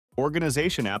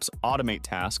Organization apps automate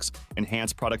tasks,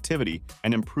 enhance productivity,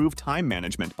 and improve time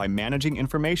management by managing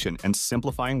information and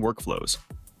simplifying workflows.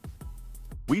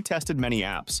 We tested many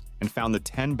apps and found the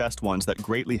 10 best ones that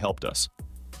greatly helped us.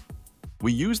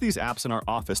 We use these apps in our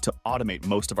office to automate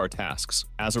most of our tasks.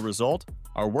 As a result,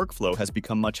 our workflow has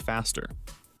become much faster.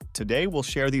 Today, we'll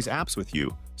share these apps with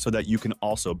you so that you can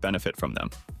also benefit from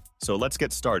them. So let's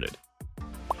get started.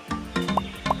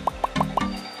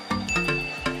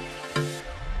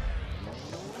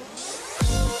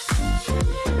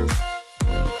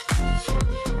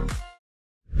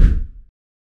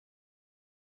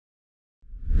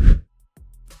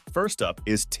 First up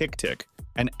is TickTick,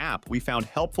 an app we found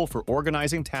helpful for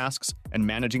organizing tasks and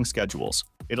managing schedules.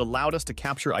 It allowed us to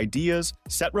capture ideas,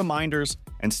 set reminders,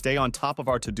 and stay on top of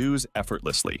our to-dos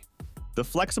effortlessly. The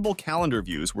flexible calendar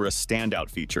views were a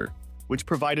standout feature, which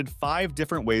provided 5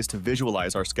 different ways to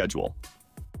visualize our schedule.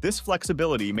 This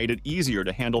flexibility made it easier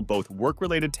to handle both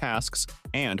work-related tasks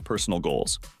and personal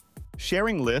goals.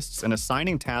 Sharing lists and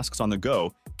assigning tasks on the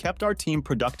go kept our team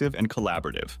productive and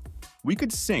collaborative. We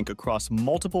could sync across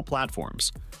multiple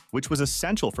platforms, which was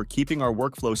essential for keeping our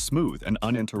workflow smooth and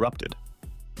uninterrupted.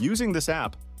 Using this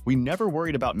app, we never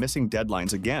worried about missing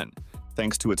deadlines again,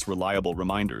 thanks to its reliable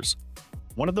reminders.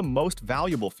 One of the most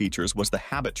valuable features was the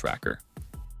habit tracker.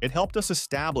 It helped us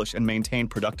establish and maintain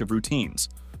productive routines,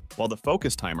 while the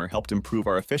focus timer helped improve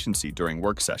our efficiency during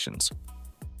work sessions.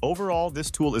 Overall, this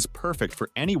tool is perfect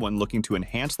for anyone looking to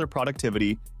enhance their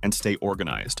productivity and stay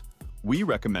organized. We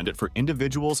recommend it for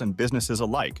individuals and businesses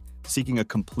alike seeking a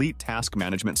complete task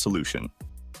management solution.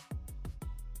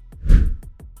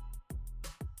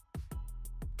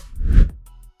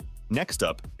 Next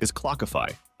up is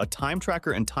Clockify, a time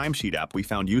tracker and timesheet app we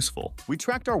found useful. We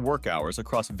tracked our work hours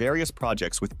across various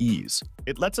projects with ease.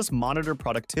 It lets us monitor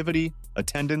productivity,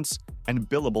 attendance, and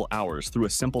billable hours through a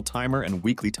simple timer and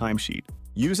weekly timesheet.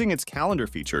 Using its calendar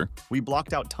feature, we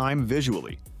blocked out time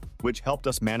visually, which helped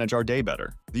us manage our day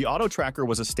better. The auto tracker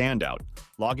was a standout,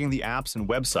 logging the apps and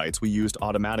websites we used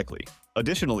automatically.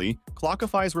 Additionally,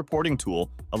 Clockify's reporting tool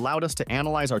allowed us to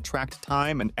analyze our tracked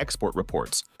time and export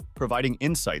reports, providing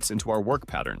insights into our work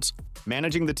patterns.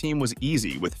 Managing the team was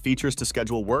easy with features to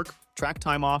schedule work, track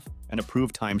time off, and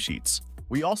approve timesheets.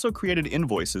 We also created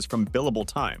invoices from billable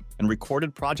time and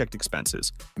recorded project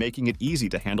expenses, making it easy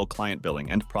to handle client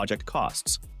billing and project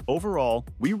costs. Overall,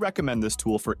 we recommend this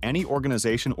tool for any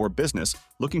organization or business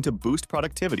looking to boost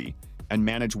productivity and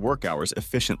manage work hours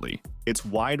efficiently. Its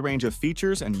wide range of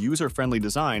features and user-friendly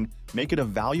design make it a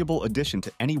valuable addition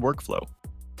to any workflow.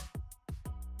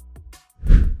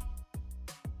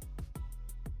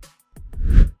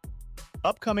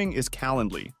 Upcoming is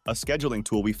Calendly, a scheduling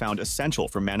tool we found essential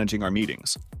for managing our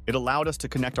meetings. It allowed us to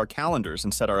connect our calendars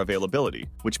and set our availability,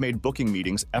 which made booking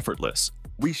meetings effortless.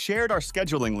 We shared our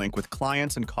scheduling link with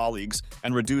clients and colleagues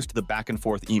and reduced the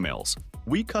back-and-forth emails.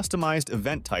 We customized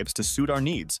event types to suit our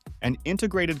needs and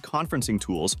integrated conferencing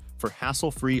tools for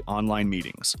hassle-free online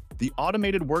meetings. The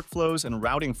automated workflows and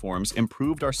routing forms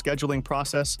improved our scheduling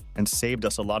process and saved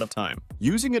us a lot of time.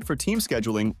 Using it for team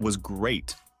scheduling was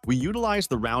great. We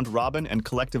utilized the round-robin and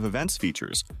collective events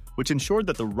features, which ensured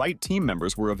that the right team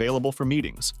members were available for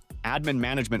meetings. Admin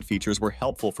management features were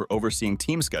helpful for overseeing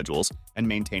team schedules and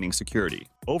maintaining security.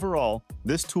 Overall,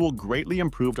 this tool greatly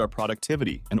improved our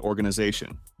productivity and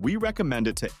organization. We recommend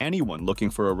it to anyone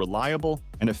looking for a reliable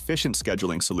and efficient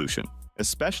scheduling solution,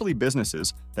 especially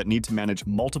businesses that need to manage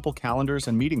multiple calendars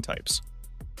and meeting types.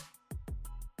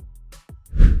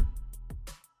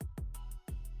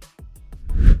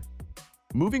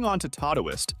 Moving on to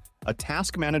Todoist, a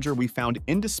task manager we found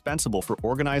indispensable for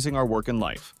organizing our work and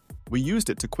life. We used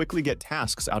it to quickly get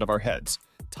tasks out of our heads,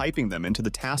 typing them into the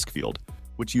task field,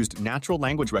 which used natural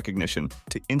language recognition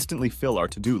to instantly fill our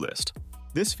to-do list.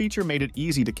 This feature made it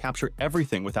easy to capture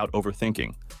everything without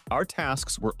overthinking. Our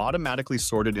tasks were automatically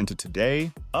sorted into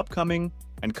today, upcoming,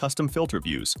 and custom filter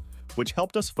views, which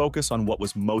helped us focus on what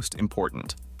was most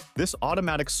important. This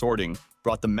automatic sorting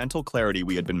brought the mental clarity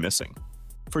we had been missing.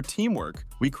 For teamwork,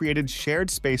 we created shared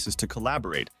spaces to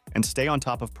collaborate and stay on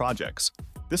top of projects.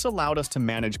 This allowed us to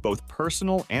manage both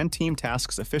personal and team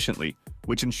tasks efficiently,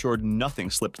 which ensured nothing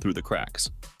slipped through the cracks.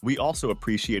 We also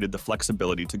appreciated the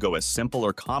flexibility to go as simple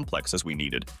or complex as we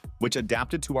needed, which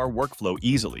adapted to our workflow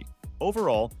easily.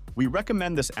 Overall, we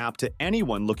recommend this app to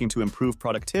anyone looking to improve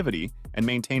productivity and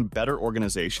maintain better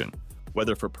organization,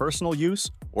 whether for personal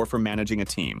use or for managing a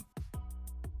team.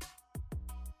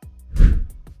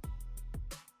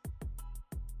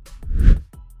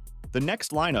 The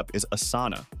next lineup is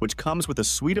Asana, which comes with a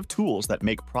suite of tools that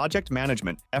make project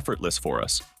management effortless for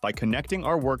us. By connecting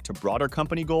our work to broader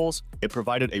company goals, it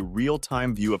provided a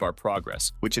real-time view of our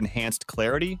progress, which enhanced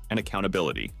clarity and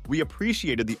accountability. We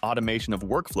appreciated the automation of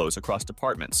workflows across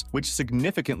departments, which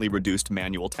significantly reduced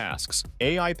manual tasks.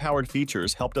 AI-powered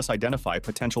features helped us identify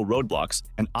potential roadblocks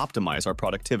and optimize our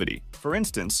productivity. For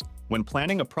instance, when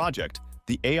planning a project,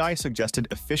 the AI suggested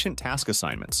efficient task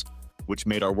assignments, which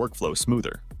made our workflow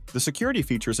smoother. The security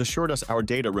features assured us our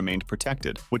data remained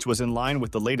protected, which was in line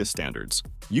with the latest standards.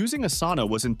 Using Asana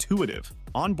was intuitive.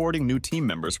 Onboarding new team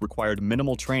members required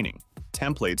minimal training.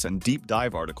 Templates and deep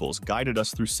dive articles guided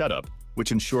us through setup,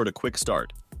 which ensured a quick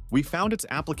start. We found its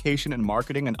application in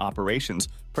marketing and operations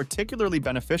particularly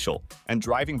beneficial and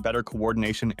driving better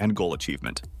coordination and goal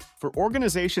achievement. For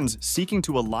organizations seeking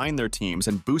to align their teams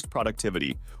and boost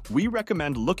productivity, we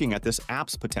recommend looking at this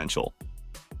app's potential.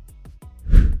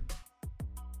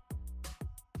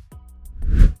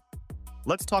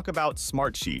 Let's talk about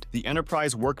Smartsheet, the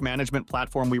enterprise work management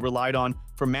platform we relied on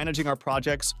for managing our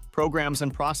projects, programs,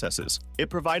 and processes.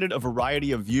 It provided a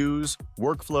variety of views,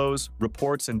 workflows,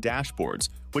 reports, and dashboards,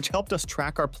 which helped us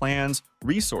track our plans,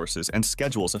 resources, and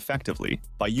schedules effectively.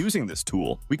 By using this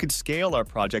tool, we could scale our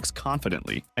projects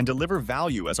confidently and deliver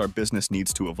value as our business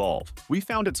needs to evolve. We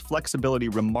found its flexibility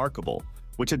remarkable,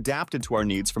 which adapted to our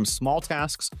needs from small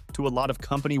tasks to a lot of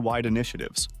company-wide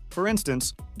initiatives. For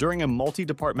instance, during a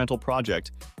multi-departmental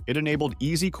project, it enabled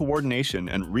easy coordination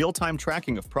and real-time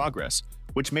tracking of progress,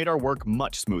 which made our work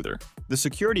much smoother. The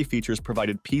security features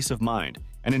provided peace of mind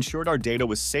and ensured our data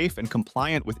was safe and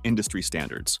compliant with industry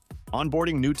standards.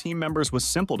 Onboarding new team members was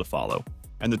simple to follow,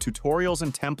 and the tutorials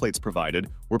and templates provided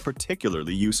were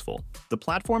particularly useful. The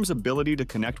platform's ability to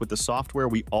connect with the software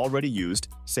we already used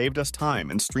saved us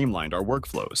time and streamlined our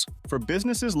workflows. For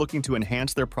businesses looking to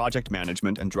enhance their project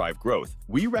management and drive growth,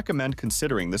 we recommend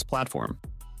considering this platform.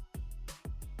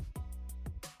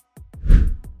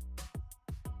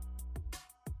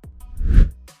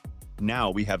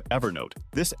 Now we have Evernote.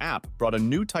 This app brought a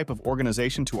new type of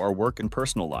organization to our work and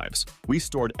personal lives. We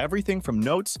stored everything from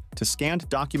notes to scanned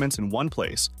documents in one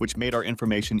place, which made our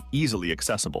information easily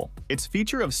accessible. Its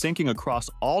feature of syncing across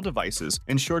all devices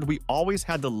ensured we always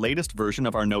had the latest version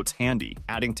of our notes handy.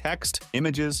 Adding text,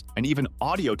 images, and even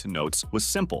audio to notes was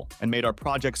simple and made our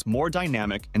projects more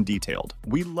dynamic and detailed.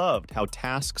 We loved how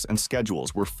tasks and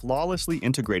schedules were flawlessly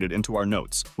integrated into our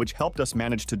notes, which helped us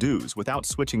manage to-dos without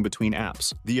switching between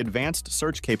apps. The advanced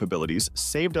search capabilities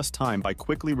saved us time by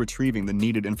quickly retrieving the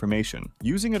needed information.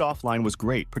 Using it offline was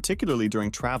great, particularly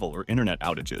during travel or internet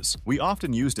outages. We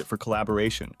often used it for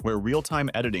collaboration, where real-time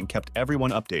editing kept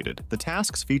everyone updated. The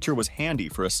tasks feature was handy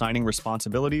for assigning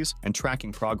responsibilities and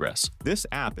tracking progress. This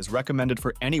app is recommended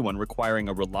for anyone requiring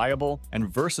a reliable and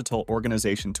versatile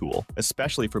organization tool,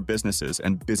 especially for businesses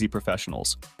and busy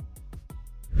professionals.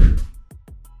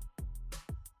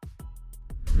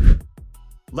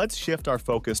 Let's shift our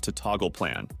focus to Toggle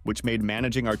Plan, which made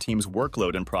managing our team's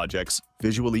workload and projects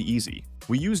visually easy.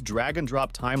 We use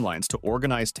drag-and-drop timelines to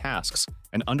organize tasks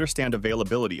and understand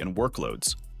availability and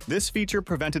workloads. This feature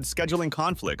prevented scheduling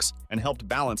conflicts and helped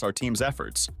balance our team's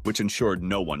efforts, which ensured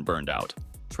no one burned out.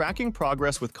 Tracking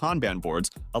progress with Kanban boards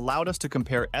allowed us to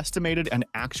compare estimated and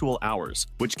actual hours,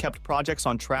 which kept projects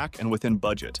on track and within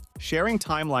budget. Sharing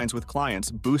timelines with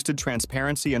clients boosted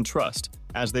transparency and trust,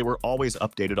 as they were always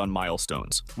updated on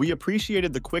milestones. We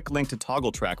appreciated the quick link to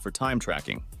Toggle Track for time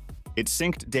tracking. It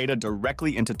synced data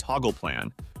directly into Toggle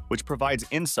Plan, which provides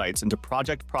insights into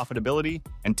project profitability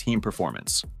and team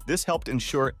performance. This helped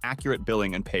ensure accurate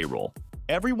billing and payroll.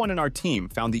 Everyone in our team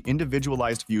found the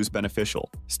individualized views beneficial.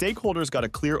 Stakeholders got a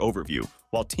clear overview,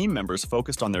 while team members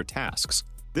focused on their tasks.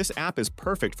 This app is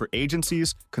perfect for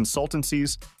agencies,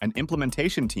 consultancies, and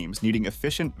implementation teams needing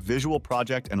efficient visual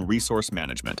project and resource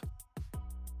management.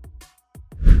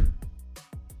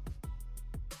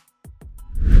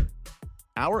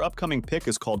 Our upcoming pick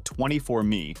is called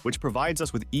 24Me, which provides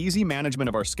us with easy management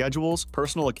of our schedules,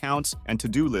 personal accounts, and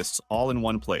to-do lists all in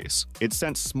one place. It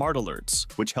sent smart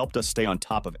alerts, which helped us stay on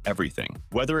top of everything.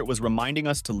 Whether it was reminding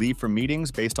us to leave for meetings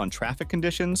based on traffic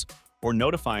conditions or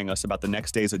notifying us about the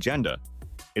next day's agenda,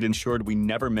 it ensured we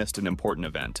never missed an important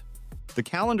event. The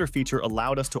calendar feature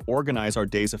allowed us to organize our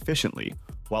days efficiently,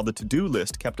 while the to-do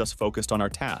list kept us focused on our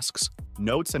tasks.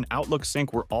 Notes and Outlook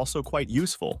Sync were also quite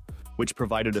useful, which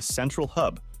provided a central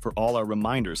hub for all our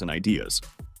reminders and ideas.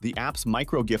 The app's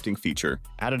micro-gifting feature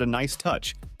added a nice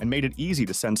touch and made it easy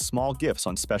to send small gifts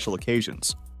on special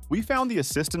occasions. We found the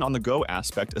Assistant on the Go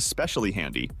aspect especially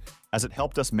handy, as it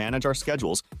helped us manage our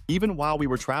schedules even while we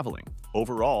were traveling.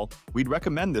 Overall, we'd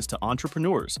recommend this to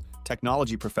entrepreneurs,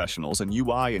 technology professionals, and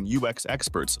UI and UX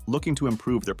experts looking to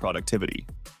improve their productivity.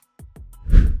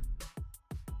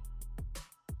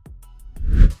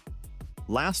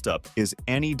 Last up is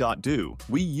Any.do.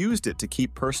 We used it to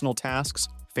keep personal tasks,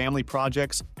 family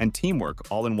projects, and teamwork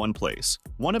all in one place.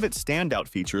 One of its standout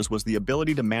features was the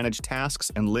ability to manage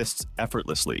tasks and lists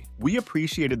effortlessly. We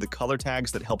appreciated the color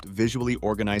tags that helped visually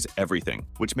organize everything,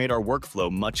 which made our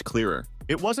workflow much clearer.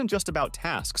 It wasn't just about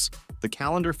tasks. The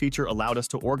calendar feature allowed us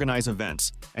to organize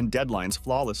events and deadlines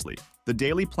flawlessly. The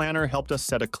daily planner helped us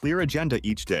set a clear agenda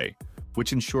each day,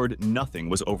 which ensured nothing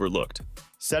was overlooked.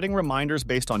 Setting reminders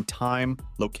based on time,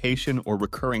 location, or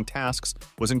recurring tasks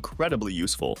was incredibly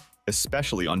useful,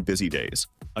 especially on busy days.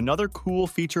 Another cool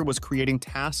feature was creating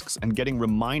tasks and getting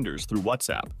reminders through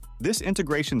WhatsApp. This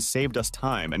integration saved us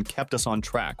time and kept us on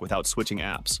track without switching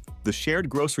apps. The shared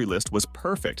grocery list was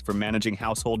perfect for managing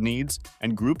household needs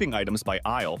and grouping items by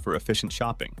aisle for efficient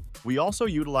shopping. We also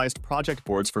utilized project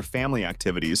boards for family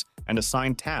activities and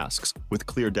assigned tasks with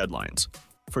clear deadlines.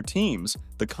 For teams,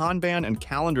 the Kanban and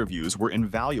calendar views were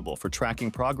invaluable for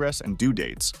tracking progress and due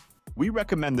dates. We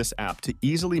recommend this app to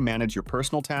easily manage your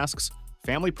personal tasks,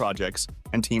 family projects,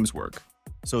 and team's work.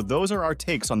 So those are our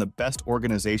takes on the best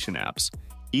organization apps,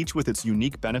 each with its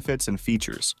unique benefits and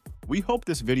features. We hope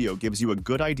this video gives you a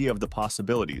good idea of the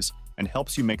possibilities and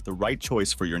helps you make the right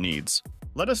choice for your needs.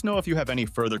 Let us know if you have any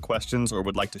further questions or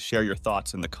would like to share your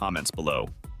thoughts in the comments below.